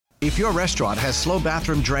If your restaurant has slow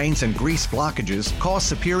bathroom drains and grease blockages, call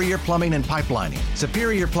Superior Plumbing and Pipelining.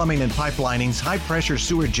 Superior Plumbing and Pipelining's high-pressure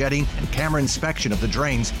sewer jetting and camera inspection of the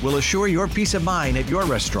drains will assure your peace of mind at your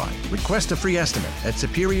restaurant. Request a free estimate at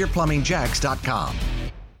SuperiorPlumbingJacks.com.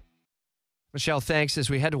 Michelle, thanks. As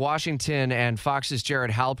we head to Washington and Fox's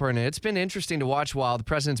Jared Halpern, it's been interesting to watch while the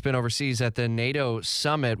president's been overseas at the NATO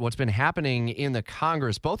summit, what's been happening in the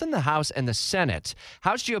Congress, both in the House and the Senate.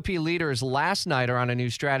 House GOP leaders last night are on a new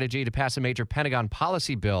strategy to pass a major Pentagon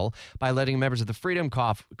policy bill by letting members of the Freedom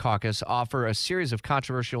Caucus offer a series of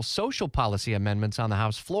controversial social policy amendments on the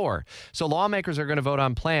House floor. So lawmakers are going to vote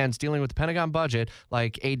on plans dealing with the Pentagon budget,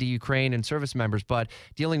 like aid to Ukraine and service members, but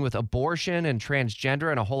dealing with abortion and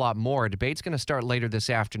transgender and a whole lot more. Debate's going to start later this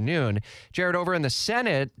afternoon. Jared, over in the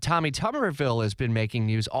Senate, Tommy Tuberville has been making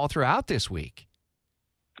news all throughout this week.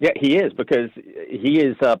 Yeah, he is, because he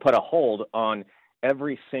has put a hold on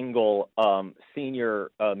every single senior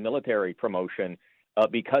military promotion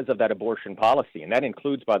because of that abortion policy. And that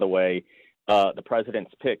includes, by the way, the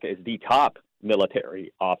president's pick as the top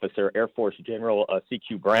military officer. Air Force General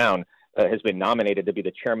C.Q. Brown has been nominated to be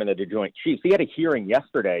the chairman of the Joint Chiefs. He had a hearing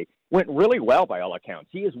yesterday. Went really well by all accounts.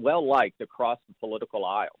 He is well liked across the political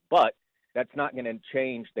aisle, but that's not going to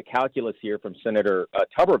change the calculus here from Senator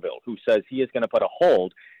Tuberville, who says he is going to put a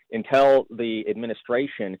hold until the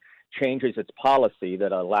administration changes its policy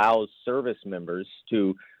that allows service members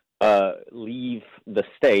to leave the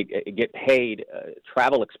state, get paid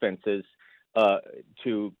travel expenses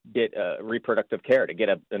to get reproductive care, to get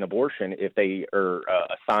an abortion if they are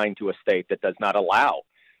assigned to a state that does not allow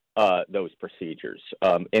those procedures.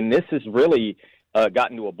 And this has really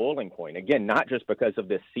gotten to a boiling point. Again, not just because of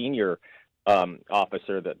this senior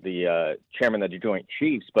officer, the chairman of the Joint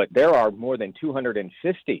Chiefs, but there are more than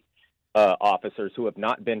 250 officers who have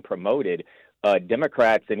not been promoted.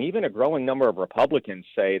 Democrats and even a growing number of Republicans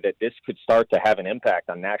say that this could start to have an impact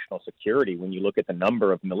on national security when you look at the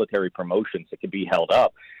number of military promotions that could be held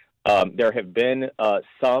up. There have been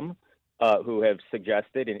some who have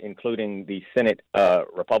suggested, including the Senate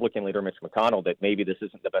Republican leader Mitch McConnell, that maybe this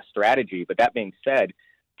isn't the best strategy. But that being said,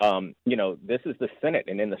 this is the Senate,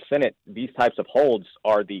 and in the Senate, these types of holds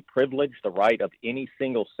are the privilege, the right of any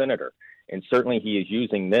single senator. And certainly he is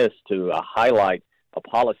using this to highlight a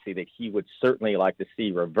policy that he would certainly like to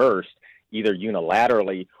see reversed, either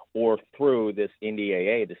unilaterally or through this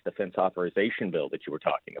NDAA, this Defense Authorization Bill that you were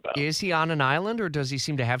talking about. Is he on an island, or does he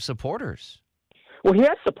seem to have supporters? Well, he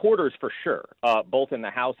has supporters for sure, both in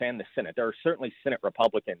the House and the Senate. There are certainly Senate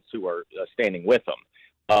Republicans who are standing with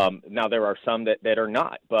him. Now, there are some that are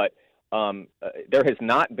not, but there has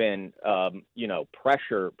not been,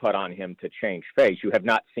 pressure put on him to change face. You have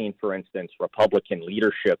not seen, for instance, Republican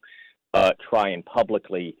leadership try and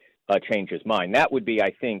publicly change his mind. That would be,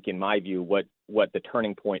 I think, in my view, what the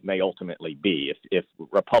turning point may ultimately be. If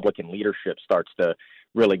Republican leadership starts to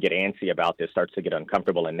really get antsy about this, starts to get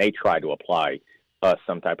uncomfortable, and they try to apply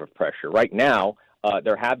some type of pressure. Right now,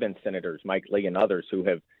 there have been senators, Mike Lee and others, who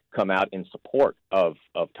have come out in support of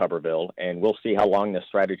Tuberville, and we'll see how long this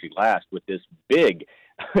strategy lasts with this big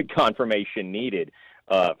confirmation needed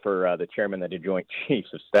for the chairman of the Joint Chiefs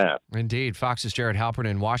of Staff. Indeed. Fox's Jared Halpern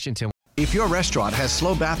in Washington. If your restaurant has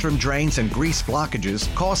slow bathroom drains and grease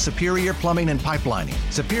blockages, call Superior Plumbing and Pipelining.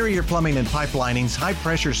 Superior Plumbing and Pipelining's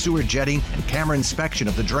high-pressure sewer jetting and camera inspection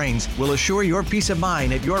of the drains will assure your peace of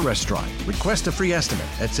mind at your restaurant. Request a free estimate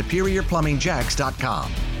at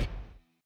SuperiorPlumbingJacks.com.